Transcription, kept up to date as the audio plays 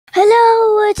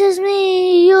Hello, it is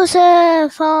me,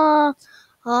 Yusuf, from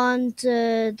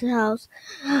Haunted House,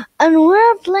 and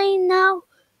we're playing now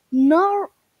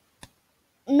Nar-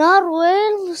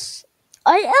 Narwales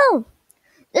IL.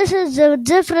 This is a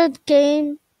different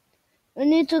game. We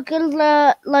need to kill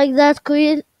like that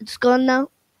queen. It's gone now.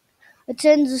 I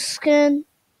changed the skin.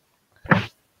 Now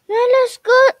let's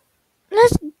go.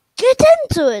 Let's get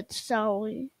into it, shall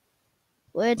we?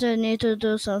 Wait, I need to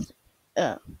do something.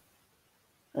 Uh,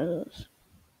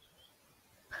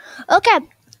 okay,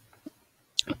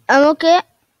 I'm okay.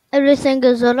 Everything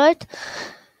is alright.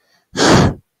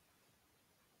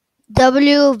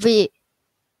 WV.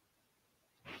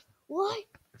 Why?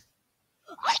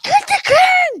 I killed the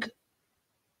king!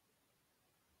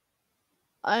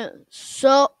 I'm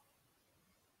so.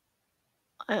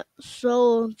 I'm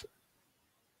so.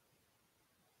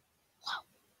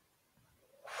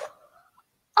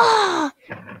 Ah!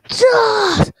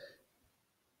 Just!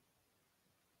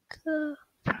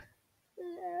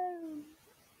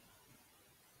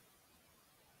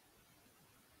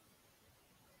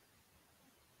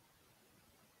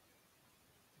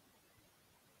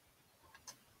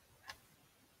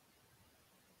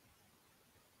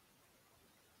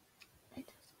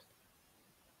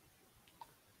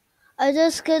 I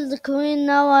just killed the queen.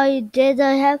 Now I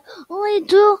have only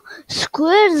 2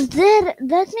 squares there.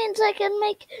 That means I can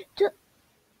make 2.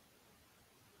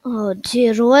 Oh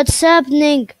dear, what's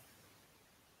happening?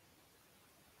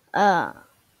 Uh,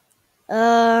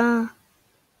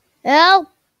 help!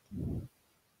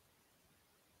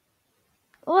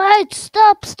 Wait,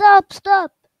 stop!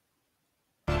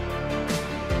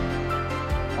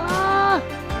 Ah!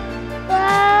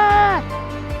 Ah!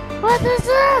 What is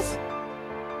this?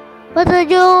 What I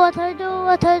do?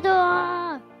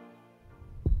 Ah!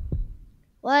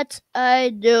 What I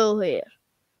do here?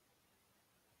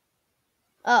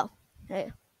 Oh,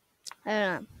 hey, I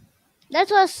don't know. That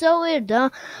was so weird, huh?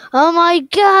 Oh my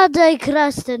god, I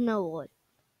crashed in the wall.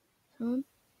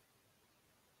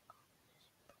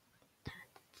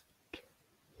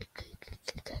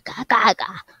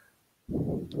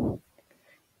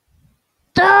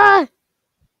 Die!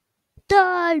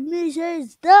 Die,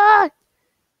 Mrs. Die!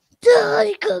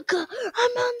 Die, Kaka!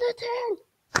 I'm on the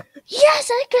tail! Yes,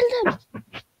 I killed him!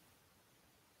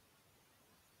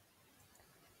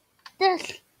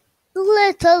 This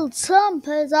little chump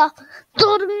is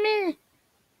after me!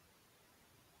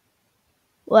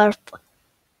 Warp.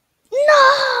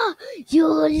 No! You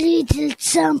little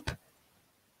chump!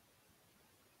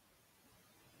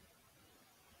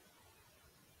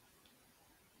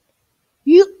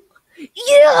 You're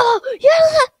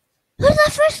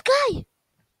the first guy!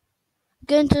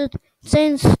 Going to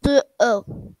change to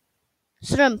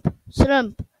shrimp.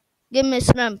 Give me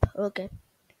shrimp. Okay.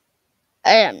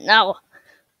 I am now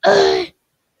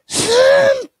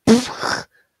shrimp.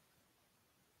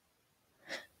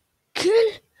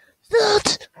 Kill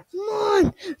that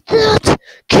man, that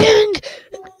king.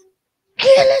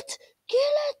 Kill it.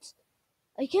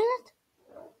 I kill it.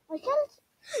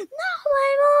 Now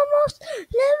I'm almost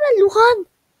level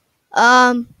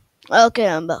 1. Okay,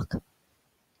 I'm back.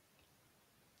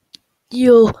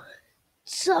 You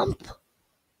jump.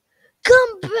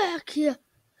 Come back here.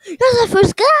 You're the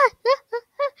first guy.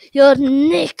 You're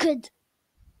naked.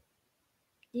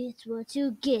 That's what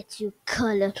you get, you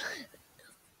color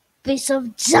piece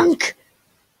of junk.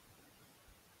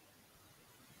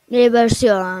 Neighbors,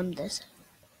 I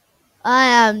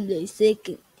am the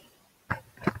second.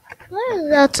 Where is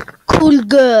that cool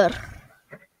girl?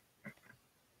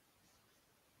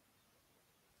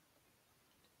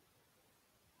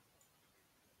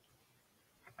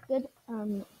 Good.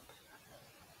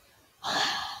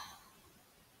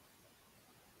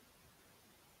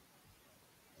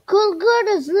 Cool girl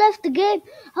has left the game.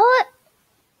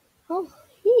 How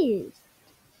he is?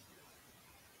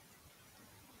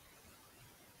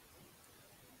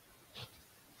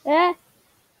 Eh?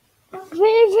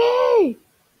 Vivi!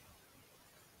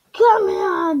 Come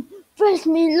on! Press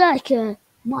me like a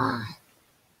man.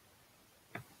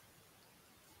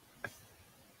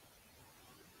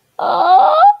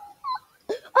 Oh!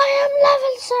 I am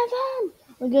level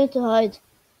 7! I'm going to hide.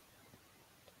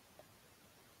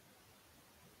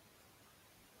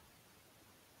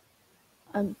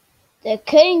 I'm the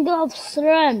king of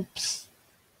shrimps.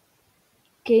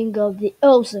 King of the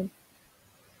ocean.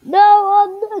 No,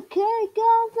 I'm the king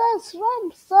of the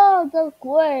shrimps, so the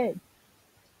queen.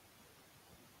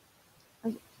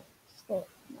 So,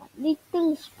 my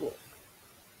little spoon.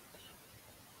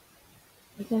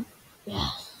 Okay?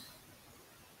 Yes.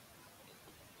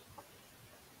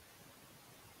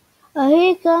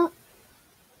 Here come.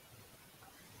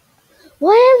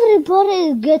 Why everybody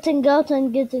is getting out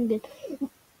and getting it?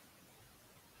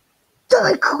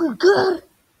 Die, quicker!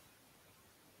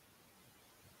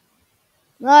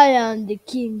 I am the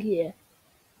king here.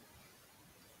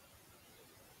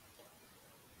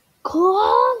 Come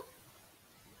on!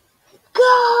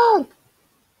 God!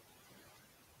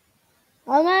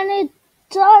 How many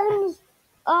times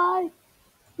I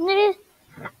need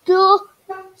to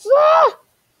swim?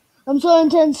 I'm so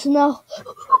intense now.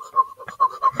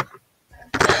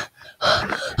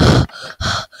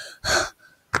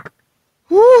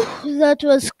 Whew, that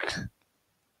was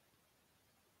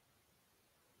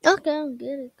okay. I'll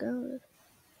get it. Got it.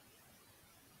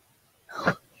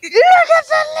 Look at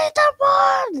the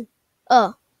leaderboard.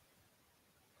 Oh,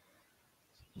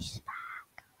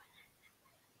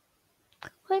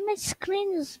 why my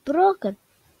screen is broken?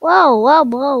 Wow, wow,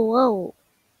 wow, wow.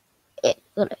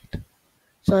 Correct.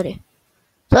 Sorry,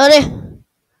 sorry.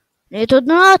 Need to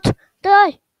not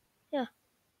die. Yeah,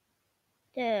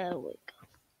 there we go.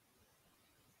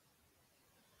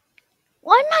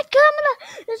 Why my camera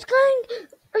is going?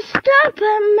 Stop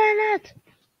a minute.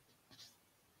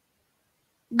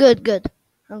 Good, good.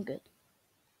 I'm good.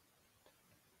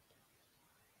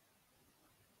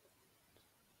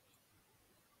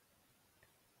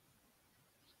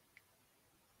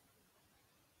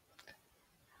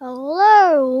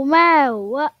 Hello,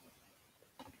 Mau.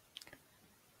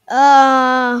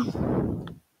 Uh,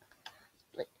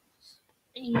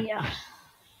 yeah.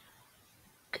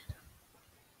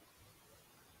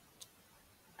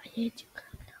 I hate you.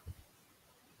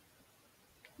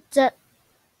 That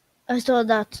I saw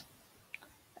that.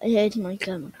 I hate my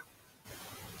camera.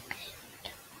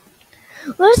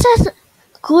 Where's that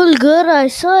cool girl I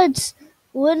saw? It's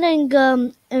winning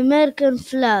American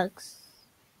flags.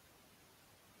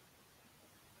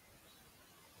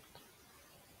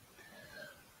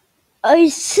 I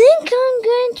think I'm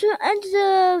going to end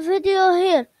the video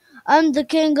here. I'm the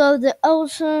king of the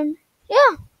ocean.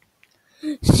 Yeah.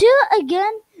 See you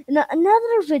again in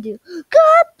another video.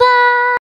 Goodbye.